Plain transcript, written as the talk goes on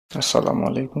আসসালামু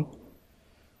আলাইকুম।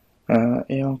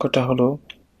 এই অঙ্কটা হলো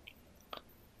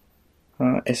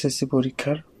এসএসসি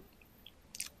পরীক্ষার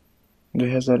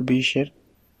 2020-এর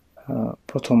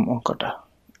প্রথম অঙ্কটা।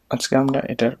 আজকে আমরা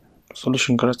এটার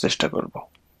সলিউশন করার চেষ্টা করব।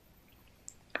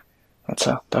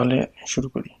 আচ্ছা, তাহলে শুরু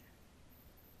করি।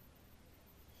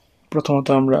 প্রথমত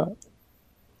আমরা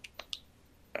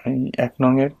এই 1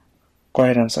 নং-এর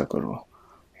কয়ের অ্যান্সার করব।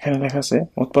 এখানে লেখা আছে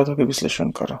উৎপাদকে বিশ্লেষণ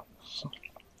করো।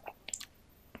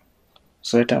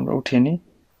 সো এটা আমরা উঠিয়ে নিই।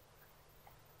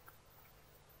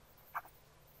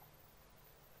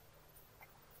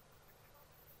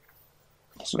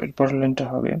 সো এরপর লাইনটা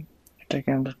হবে, এটাকে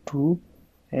আমরা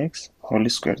 2x হোল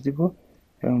স্কোয়ার দিব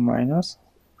এবং minus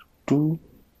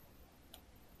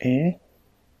 2a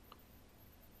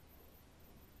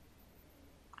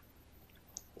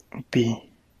b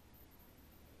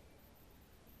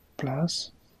plus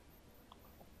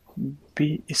B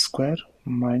square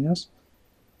minus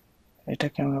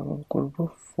এটাকে আমরা করব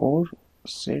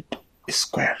 4z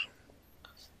স্কোয়ার।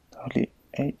 তাহলে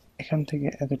এখান থেকে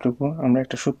এতটুকু আমরা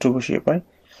একটা সূত্র বসিয়ে পাই।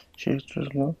 সেই সূত্র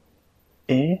হলো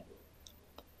a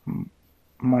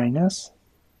মাইনাস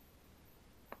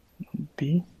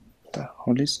বি তার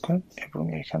হোল স্কোয়ার এবং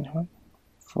এখানে হয়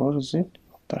 4z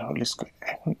তার হোল স্কোয়ার।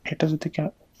 এখন এটা যদি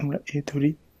আমরা a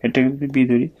ধরি, এটাকে যদি b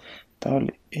ধরি,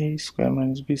 তাহলে a square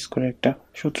minus B square একটা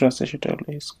সূত্র আছে, সেটা হলো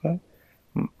a square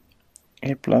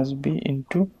a plus B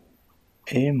into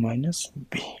a minus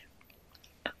B.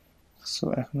 So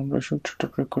এখন আমরা সূত্রটা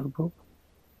প্রয়োগ করব।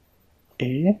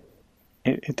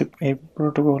 এতে এই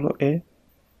পুরোটুকু হলো a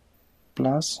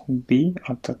প্লাস বি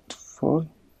অর্থাৎ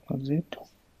 4z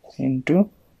into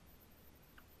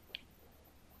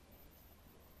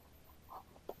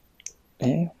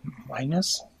a minus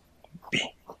B,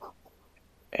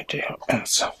 এটাই হলো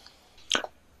অ্যান্সার।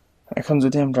 এখন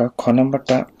যদি আমরা খ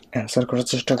নাম্বারটা অ্যান্সার করার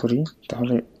চেষ্টা করি,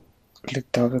 তাহলে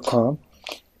লিখতে হবে খ।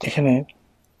 এখানে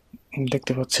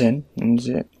দেখতে পাচ্ছেন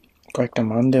যে কয়েকটা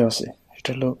মান দেওয়া আছে। এটা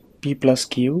হলো p plus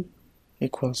Q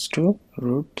equals to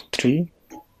 √3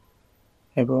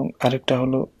 এবং আরেকটা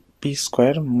হলো P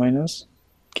square minus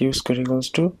Q square equals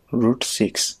to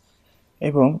 √6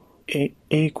 এবং এ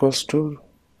equals to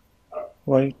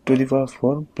Y to the power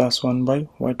 4 plus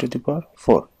 1/y to the পাওয়ার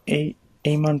 4।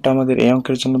 এই মানটা আমাদের এই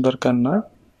অঙ্কের জন্য দরকার না,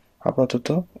 আপাতত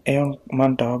এই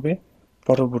মানটা হবে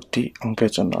পরবর্তী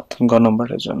অঙ্কের জন্য, অর্থাৎ গ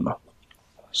নম্বরের জন্য।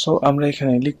 সো আমরা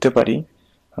এখানে লিখতে পারি,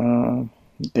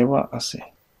 দেওয়া আছে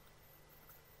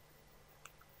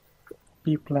p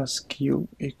plus Q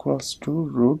equals to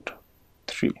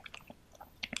 √3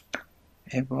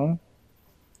 এবং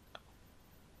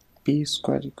p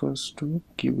square equals to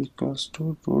Q equals to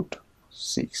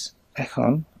 √6।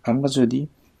 এখন আমরা যদি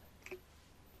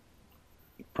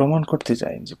প্রমাণ করতে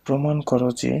চাই যে প্রমাণ করো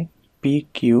যে P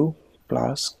Q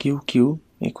plus Q Q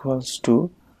equals to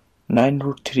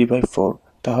 9√3/4,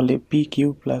 তাহলে P Q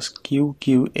plus Q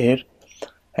Q এর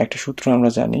একটা সূত্র আমরা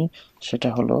জানি, সেটা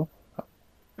হলো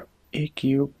এ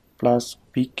কিউব প্লাস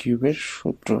বি কিউবের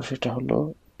সূত্র, সেটা হলো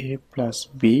এ plus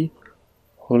B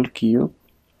whole cube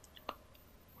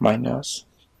minus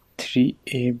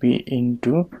 3ab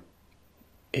into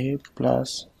এ প্লাস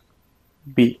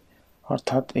বি।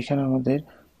 অর্থাৎ এখানে আমাদের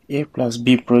এ প্লাস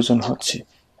বি প্রয়োজন হচ্ছে।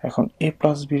 এখন এ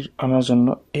প্লাস বির আনার জন্য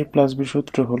এ প্লাস বি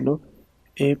সূত্র হলো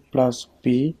এ plus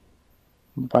B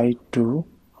by 2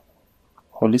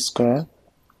 whole square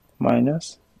minus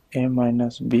A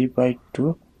minus B by 2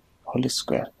 whole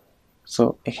square. So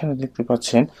এখানে দেখতে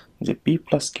পাচ্ছেন যে পি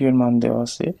প্লাস কিউ এর মান দেওয়া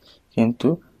আছে, কিন্তু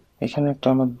এখানে একটা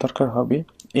আমাদের দরকার হবে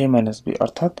এ মাইনাস বি,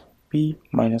 অর্থাৎ পি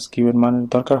মাইনাস কিউ এর মানের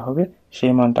দরকার হবে।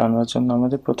 সেই মানটা আনার জন্য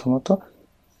আমাদের প্রথমত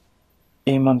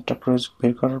এই মানটা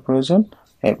বের করার প্রয়োজন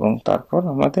এবং তারপর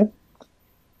আমাদের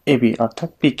এবি অর্থাৎ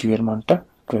পি কিউ এর মানটা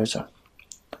প্রয়োজন।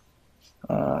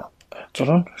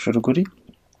 চলুন শুরু করি।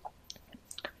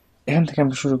 এখান থেকে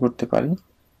আমরা শুরু করতে পারি,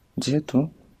 যেহেতু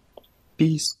P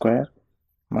square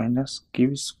minus Q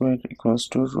square equals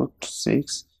to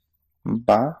 √6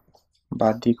 বা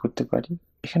বাদ দিয়ে করতে পারি।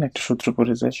 এখানে একটা সূত্র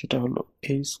পড়ে যায়, সেটা হলো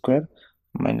এ স্কোয়ার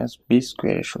মাইনাস বি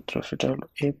স্কোয়ারের সূত্র, সেটা হলো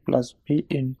এ প্লাস বি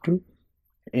ইন্টু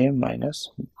এ মাইনাস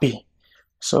বি।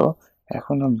 সো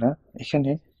এখন আমরা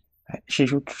এখানে সেই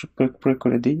সূত্র প্রয়োগ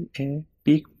করে দিই, A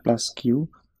P plus Q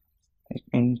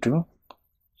into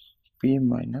P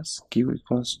minus Q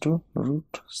equals to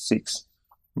 √6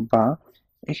 বা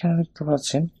এখানে দেখতে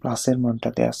পাচ্ছেন প্লাসের মানটা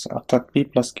দেওয়া আছে, অর্থাৎ পি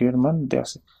প্লাস কিউ এর মান দেওয়া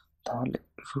আছে, তাহলে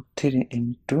 √3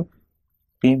 into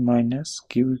P minus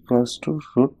Q equals to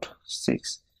 √6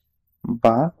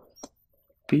 বা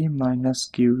P minus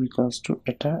Q equals to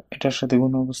এটার সাথে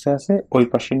গুণ অবস্থায় আছে, ওই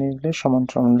পাশে নিয়ে গেলে সমান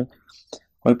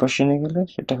ওই পাশে নিয়ে গেলে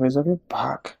সেটা হয়ে যাবে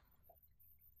ভাগ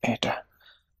এটা।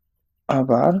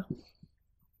 আবার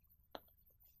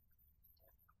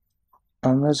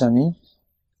আমরা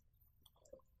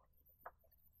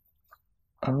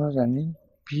জানি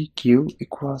P Q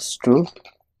equals to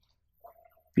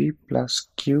P plus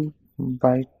Q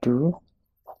by 2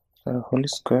 তার whole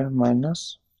square minus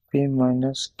P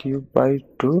minus Q by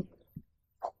 2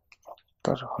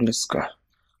 তার হোল স্কোয়ার।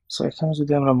 সো এখানে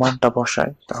যদি আমরা মানটা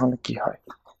বসাই তাহলে কি হয়,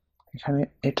 এখানে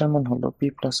এটার মান হলো পি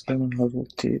প্লাস কিউ মান হলো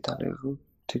 √3, তাহলে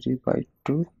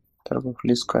 √3/2 তারপর হোল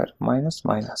স্কোয়ার মাইনাস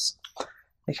মাইনাস,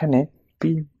 এখানে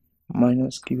পি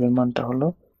মাইনাস কিউ এর মানটা হলো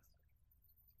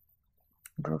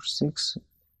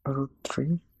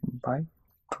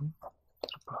 √6√3/2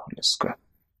 তারপর হোল স্কোয়ার।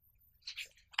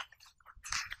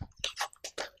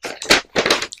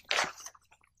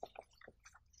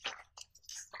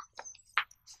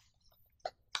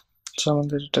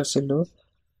 আমাদের এটা ছিল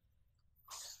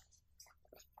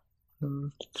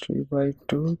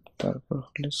 √3/2 তারপর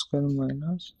হোল স্কোয়ার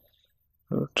মাইনাস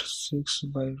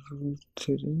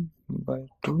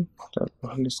 √6/√3/2 তারপর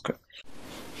হোল স্কোয়ার।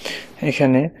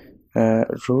 এখানে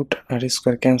রুট আর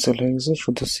স্কোয়ার ক্যান্সেল হয়ে গেছে,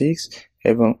 শুধু 6,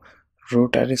 এবং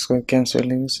রুট আর স্কোয়ার ক্যান্সেল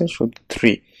হয়ে গেছে, শুধু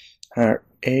 3। আর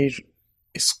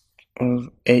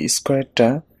এই স্কোয়ারটা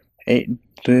এই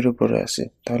 2 এর উপরে আছে,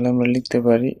 তাহলে আমরা লিখতে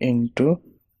পারি ইন্টু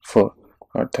 4,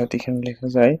 অর্থাৎ এখানে লেখা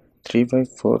যায়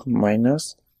 3/4 মাইনাস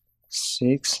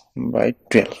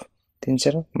 6/12, 3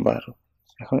 4 12।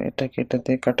 এখন এটাকে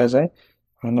এটাতে কাটা যায়,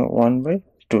 মানে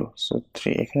 1/2, সো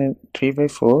 3, এখানে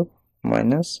 3/4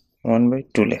 মাইনাস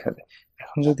 1/2 লেখা যায়।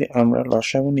 এখন যদি আমরা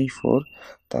লসাগু নিই 4,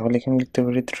 তাহলে এখানে লিখতে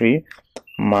পারি 3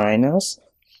 মাইনাস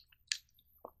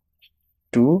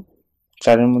 2,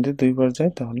 4 এর মধ্যে 2 বার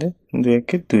যায়, তাহলে 2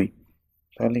 একে 2,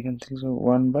 তাহলে এখান থেকে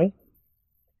 1/4।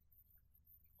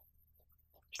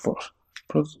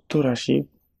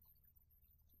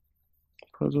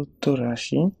 প্রদত্ত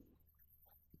রাশি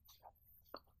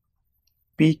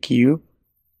P cube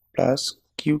plus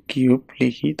Q cube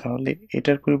লিখি, তাহলে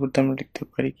এটার পরিবর্তে আমরা লিখতে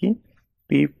পারি কি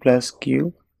P plus Q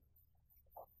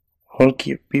whole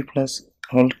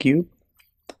cube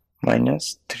minus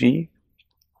 3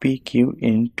 P Q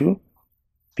into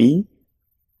P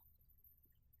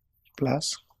plus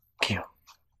Q.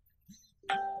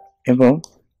 এবং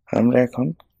আমরা এখন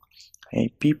এই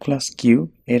পি প্লাস কিউ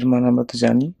এর মান আমরা তো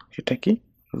জানি, সেটা কি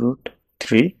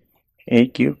 √3, এই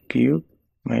কিউব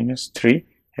মাইনাস 3,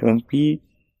 এবং পি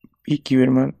কিউ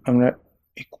এর মান আমরা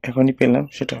এখনই পেলাম,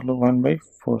 সেটা হলো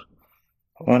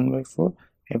 1/4,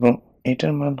 এবং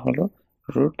এটার মান হলো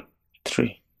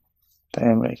 √3। তাই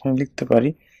আমরা এখানে লিখতে পারি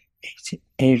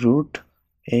এই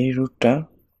রুটটা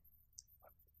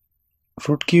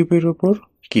রুট কিউবের উপর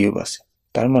কিউব আছে,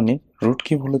 তার মানে রুট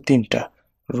কিউব হলো 3টা,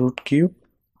 রুট কিউব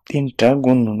 3টা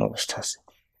গুণন অবস্থা আছে।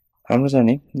 আমরা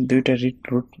জানি 2টা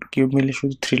রুট কিউব মিলে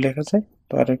শুধু 3 লেখা যায়,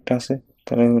 তো আর একটা আছে,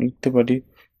 তাহলে আমরা লিখতে পারি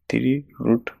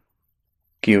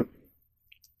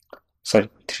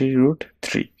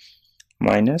 3√3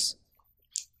 মাইনাস,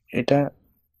 এটা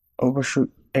অবশ্যই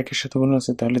একের সাথে গুণ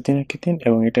আছে, তাহলে 3 একে 3,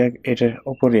 এবং এটার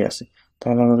উপরে আছে,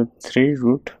 তাহলে আমাদের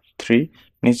 3√3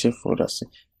 নিচে 4 আছে।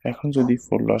 এখন যদি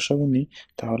 4 লসাগু নিই,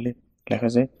 তাহলে লেখা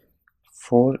যায়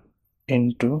 4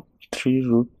 ইন্টু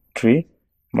 3√3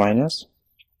 মাইনাস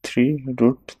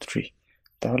 3√3,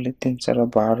 তাহলে 3 4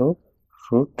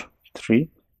 12√3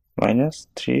 মাইনাস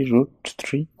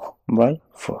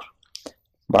 3√3/4।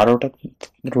 12টা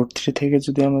 √3 থেকে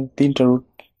যদি আমরা 3টা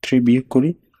 √3 বিয়োগ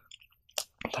করি,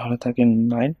 তাহলে থাকে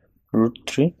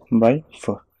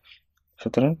 9√3/4।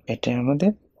 সুতরাং এটাই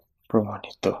আমাদের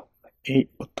প্রমাণিত। এই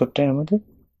উত্তরটাই আমাদের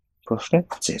প্রশ্নে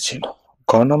চেয়েছিল।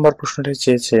 গ নম্বর প্রশ্নটি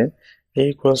চেয়েছে a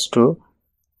equals to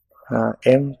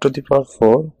m⁴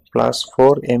 plus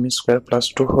 4m² plus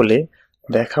 2 হলে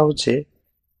দেখাও যে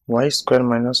y² -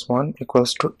 1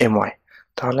 ইকুয়ালস টু my।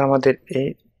 তাহলে আমাদের এই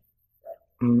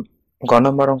গ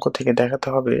নম্বর অঙ্ক থেকে দেখাতে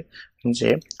হবে যে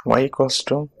y equals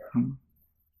to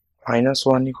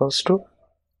 -1 equals to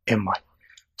my।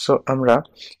 So আমরা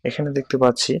এখানে দেখতে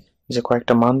পাচ্ছি যে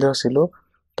কয়েকটা মান দেওয়া ছিল,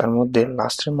 তার মধ্যে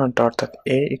লাস্টের মানটা অর্থাৎ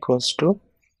a equals to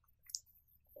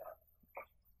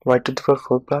y⁴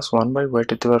 plus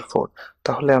 1/y⁴।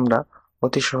 তাহলে আমরা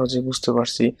অতি সহজে বুঝতে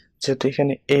পারছি, যেহেতু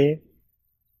এখানে a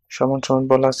সমান সমান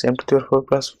বলা আছে m⁴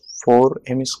 প্লাস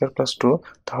 4m² প্লাস 2,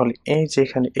 তাহলে এই যে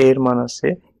এখানে a এর মান আছে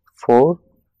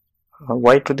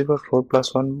 4y⁴ প্লাস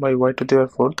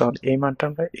 1/y⁴, তাহলে এই মানটা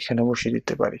আমরা এখানে বসিয়ে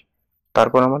দিতে পারি,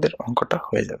 তারপর আমাদের অঙ্কটা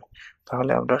হয়ে যাবে।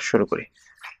 তাহলে আমরা শুরু করি।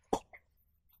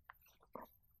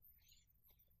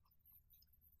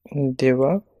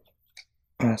 দেওয়া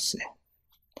আছে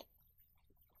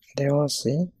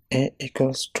a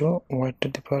equals to y⁴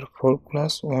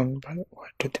 plus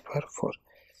 1/y⁴।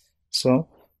 So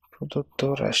প্রদত্ত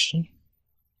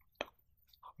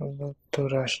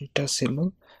রাশিটা ছিল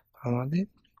আমাদের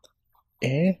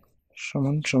a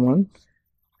সমান সমান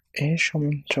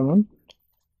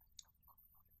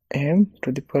m to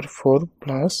the power 4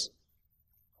 plus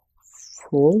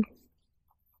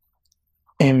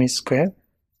 4m square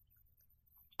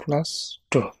plus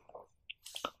 2।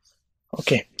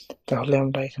 ওকে, তাহলে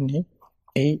আমরা এখানে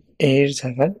এই a এর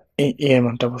জায়গায় এই a এর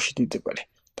মানটা বসিয়ে দিতে পারি।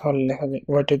 তাহলে লেখা যায়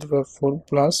y to the power 4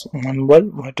 plus 1 by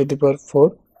y to the power 4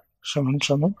 সমান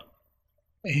সমান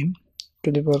m to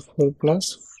the power 4 plus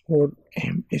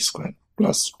 4m square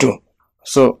plus 2।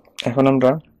 So এখন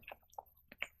আমরা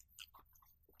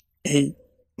এই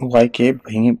y কে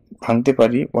ভাঙতে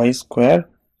পারি y স্কোয়ার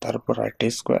তারপর আরেকটা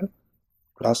square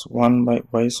plus 1 by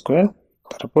y square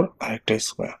তারপর আরেকটা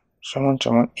স্কোয়ার সমান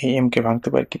সমান এই m কে ভাঙতে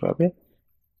পারি কিভাবে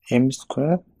m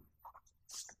স্কোয়ার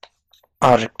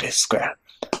আর একটা স্কোয়ার।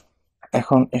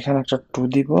 এখন এখানে একটা 2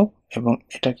 দিব এবং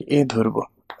এটাকে a ধরবো,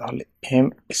 তাহলে m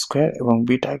স্কোয়ার এবং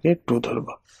বিটাকে 2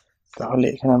 ধরবো, তাহলে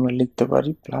এখানে আমরা লিখতে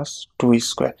পারি প্লাস 2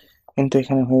 স্কোয়ার। কিন্তু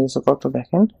এখানে হয়ে গেছে কত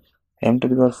দেখেন m টু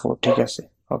দি পাওয়ার 4, ঠিক আছে।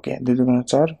 ওকে, 2 দুগুণে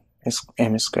 4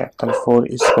 m স্কোয়ার, তাহলে 4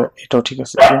 স্কোয়ার, এটাও ঠিক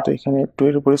আছে। কিন্তু এখানে 2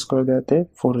 এর উপর স্কোয়ার দেওয়াতে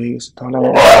 4 হয়ে গেছে, তাহলে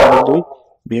আমাদের 2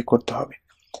 বিয়োগ করতে হবে।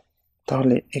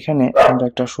 তাহলে এখানে আমরা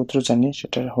একটা সূত্র জানি,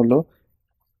 সেটা হলো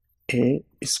a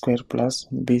square plus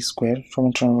B square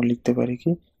সমান সমান আমরা লিখতে পারি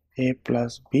কি a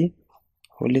plus B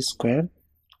whole square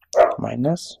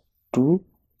minus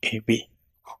 2ab।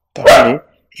 তাহলে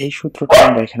এই সূত্রটা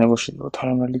আমরা এখানে বসিয়ে দেবো।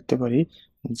 তাহলে আমরা লিখতে পারি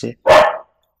যে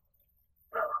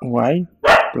y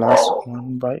plus 1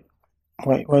 by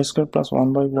y square plus 1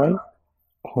 by y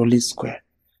whole square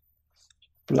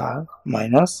plus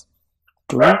minus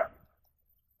 2y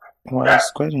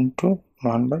square into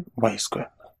 1 by y square,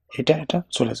 এটা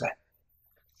চলে যায়।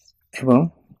 এবং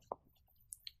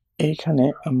এইখানে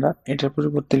আমরা এটার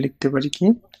পরিবর্তে লিখতে পারি কি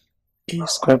a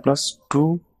square plus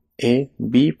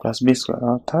 2ab plus b square,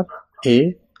 অর্থাৎ a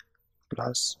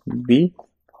plus b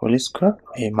whole square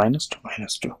a minus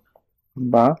 2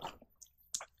 বা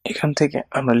এখান থেকে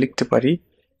আমরা লিখতে পারি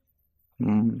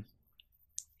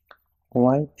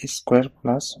y square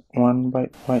plus 1 by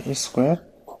y square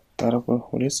তার উপর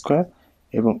হোল স্কোয়ার,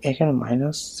 এবং এখানে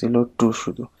মাইনাস ছিল 2,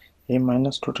 শুধু এই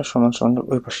মাইনাস 2টা সমান সমান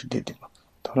ওই পাশে দিয়ে দিব।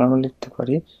 তাহলে আমরা লিখতে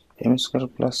পারি m স্কোয়ার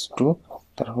প্লাস 2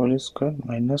 তার হোল স্কোয়ার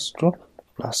মাইনাস 2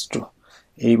 প্লাস 2।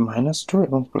 এই মাইনাস 2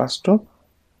 এবং প্লাস 2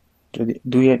 যদি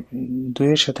 2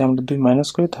 এর সাথে আমরা 2 মাইনাস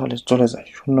করি তাহলে চলে যায়,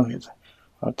 শূন্য হয়ে যায়।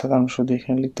 অর্থাৎ আমরা শুধু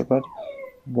এখানে লিখতে পারি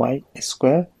y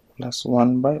square plus 1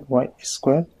 by y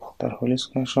square তার হোল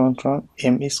স্কোয়ার সমান সমান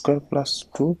m স্কোয়ার প্লাস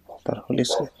 2 তার হোল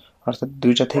স্কোয়ার। অর্থাৎ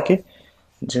দুইটা থেকে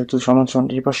যেহেতু সমান সমান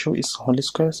এই পাশেও হোল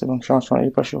স্কোয়ার আছে এবং সমান সমান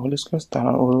এই পাশেও হোল স্কোয়ার,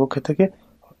 তাহলে উভয়পক্ষ থেকে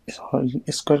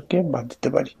স্কোয়ারকে বাদ দিতে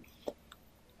পারি।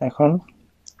 এখন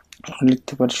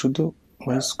লিখতে পারি শুধু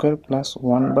y square plus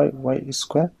 1 by y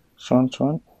square সমান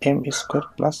সমান m স্কোয়ার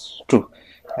প্লাস 2।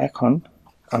 এখন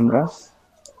আমরা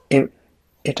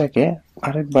এটাকে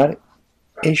আরেকবার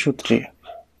এই সূত্রে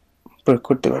প্রয়োগ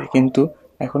করতে পারি, কিন্তু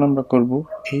এখন আমরা করব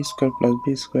a square plus b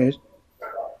square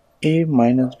a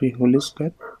minus b whole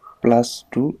square plus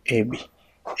 2ab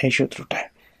এই সূত্রটায়।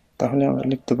 তাহলে আমরা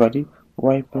লিখতে পারি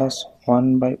y plus 1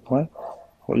 by y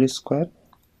whole square,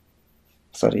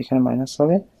 sorry এখানে মাইনাস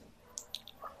হবে,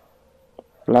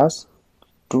 plus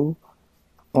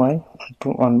 2y into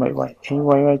 1 by y, এই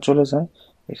y চলে যায়,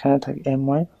 এখানে থাকে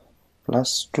my প্লাস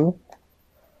 2।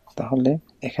 তাহলে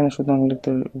এখানে শুধু আমরা লিখতে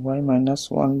পারি y minus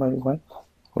 1 by y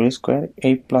whole square,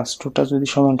 এই প্লাস 2টা যদি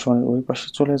সমান সমান ওই পাশে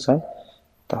চলে যায়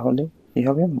তাহলে কি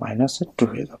হবে মাইনাসের 2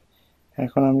 হয়ে যাবে।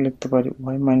 এখন আমরা লিখতে পারি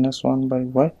y মাইনাস 1 বাই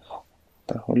y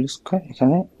তার হোল স্কোয়ার,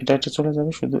 এখানে এটা চলে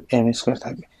যাবে, শুধু m স্কোয়ার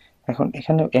থাকবে। এখন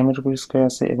এখানে m এর উপর স্কোয়ার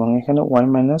আছে এবং এখানে y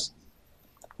মাইনাস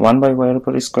 1 বাই y এর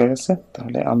উপর স্কোয়ার আছে,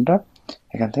 তাহলে আমরা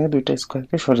এখান থেকে দুইটা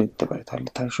স্কোয়ারকে সরিয়ে দিতে পারি, তাহলে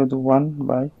থাকে শুধু 1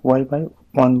 by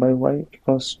y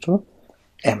equals to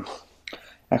m।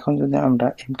 এখন যদি আমরা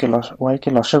y কে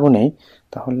লসাগু নেই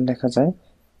তাহলে লেখা যায়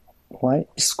y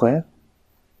স্কোয়ার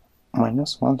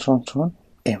মাইনাস 1 সমান সমান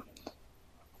m।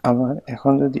 আবার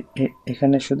এখন যদি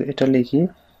এখানে শুধু এটা লিখি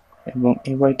এবং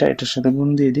এই yটা এটার সাথে গুণ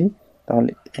দিয়ে দিই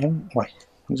তাহলে my,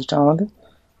 যেটা আমাদের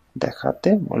দেখাতে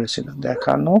বলেছিল,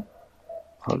 দেখানো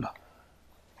হলো।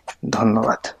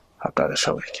 ধন্যবাদ আপনাদের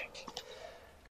সবাইকে।